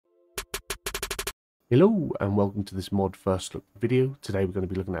Hello and welcome to this mod first look video. Today we're going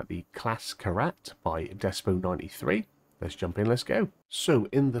to be looking at the CLAAS CARAT by Despo93. Let's jump in, let's go. So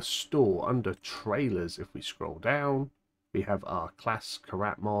in the store under trailers, if we scroll down, we have our CLAAS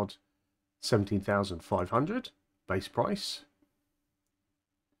CARAT mod, 17,500 base price.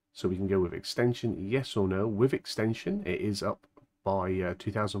 So we can go with extension, yes or no. With extension it is up by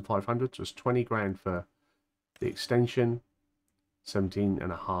 2,500, so it's 20 grand for the extension,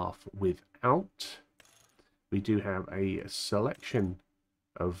 17.5 without. We do have a selection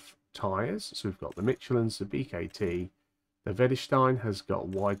of tyres. So we've got the Michelin's, the BKT. The Vredestein has got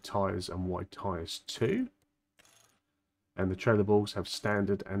wide tyres and wide tyres too. And the trailer balls have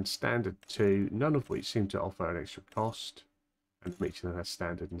standard and standard 2, none of which seem to offer an extra cost. And Michelin has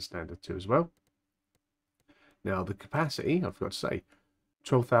standard and standard 2 as well. Now the capacity, I forgot to say,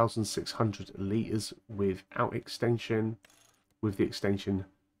 12,600 litres without extension. With the extension,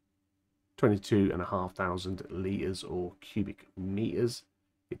 22,500 litres or cubic meters.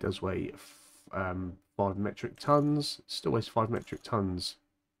 It does weigh 5 metric tons. It still weighs 5 metric tons.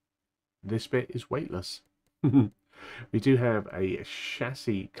 This bit is weightless. We do have a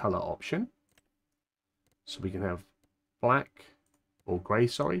chassis colour option. So we can have black or grey,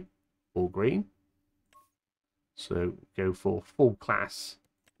 sorry, or green. So go for full class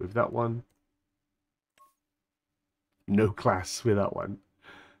with that one. No class with that one.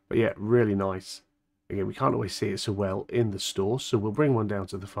 But yeah, really nice. Again, we can't always see it so well in the store, so we'll bring one down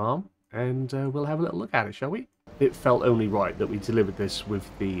to the farm and we'll have a little look at it, shall we? It felt only right that we delivered this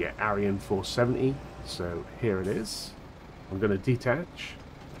with the Arian 470, so here it is. I'm going to detach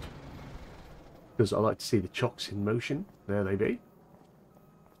because I like to see the chocks in motion. There they be.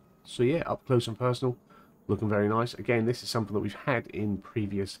 So yeah, up close and personal, looking very nice. Again, this is something that we've had in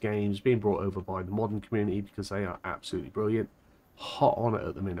previous games, being brought over by the modern community because they are absolutely brilliant. Hot on it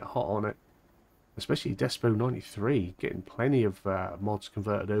at the minute, hot on it. Especially Despo93, getting plenty of mods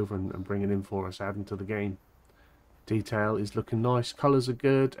converted over and bringing in for us, adding to the game. Detail is looking nice, colours are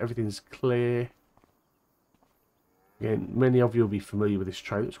good, everything's clear. Again, many of you will be familiar with this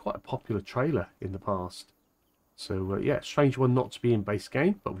trailer. It's quite a popular trailer in the past. So yeah, strange one not to be in base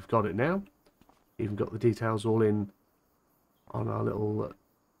game, but we've got it now. Even got the details all in on our little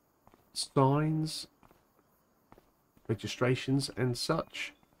signs, registrations and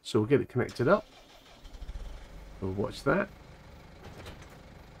such. So we'll get it connected up. We'll watch that.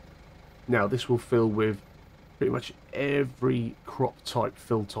 Now this will fill with pretty much every crop type,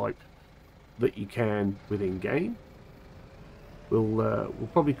 fill type that you can within game. We'll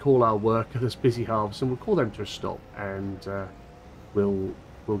probably call our worker that's busy harvesting, we'll call them to a stop, and we'll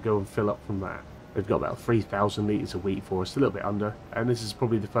go and fill up from that. They've got about 3,000 litres a week for us, a little bit under, and this is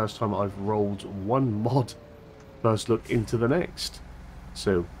probably the first time I've rolled one mod first look into the next.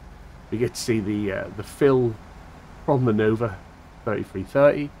 So we get to see the fill from the Nova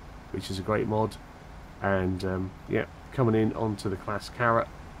 3330, which is a great mod, and yeah, coming in onto the CLAAS CARAT,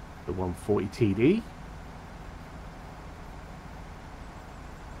 the 140 TD.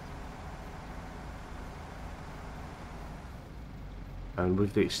 And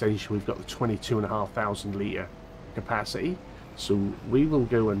with the extension, we've got the 22,500 litre capacity. So we will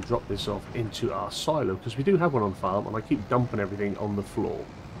go and drop this off into our silo, because we do have one on farm, and I keep dumping everything on the floor.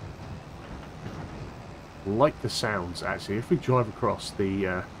 Like the sounds, actually. If we drive across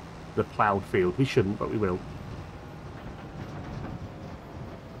the ploughed field, we shouldn't, but we will.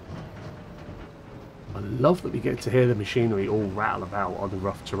 I love that we get to hear the machinery all rattle about on the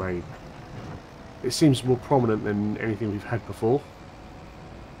rough terrain. It seems more prominent than anything we've had before.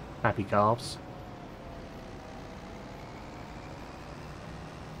 Happy calves.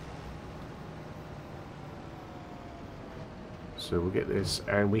 So we'll get this,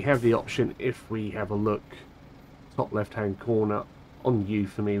 and we have the option, if we have a look, top left hand corner on U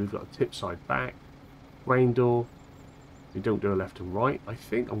for me, we've got a tip side back, grain door. We don't do a left and right. I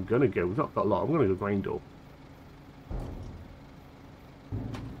think I'm gonna go, we've not got a lot, I'm gonna go grain door.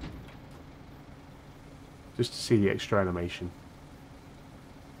 Just to see the extra animation.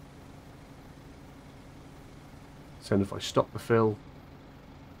 So if I stop the fill,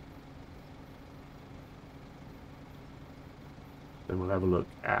 then we'll have a look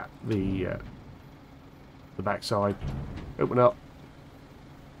at the backside. Open up,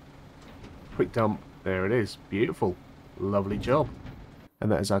 quick dump. There it is, beautiful, lovely job. And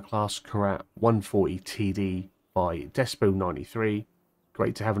that is our CLAAS CARAT 140 TD by Despo93.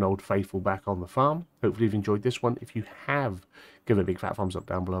 Great to have an old faithful back on the farm. Hopefully you've enjoyed this one. If you have, give it a big fat thumbs up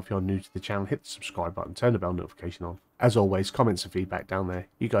down below. If you're new to the channel, hit the subscribe button, turn the bell notification on. As always, comments and feedback down there.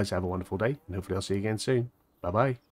 You guys have a wonderful day, and hopefully I'll see you again soon. Bye bye.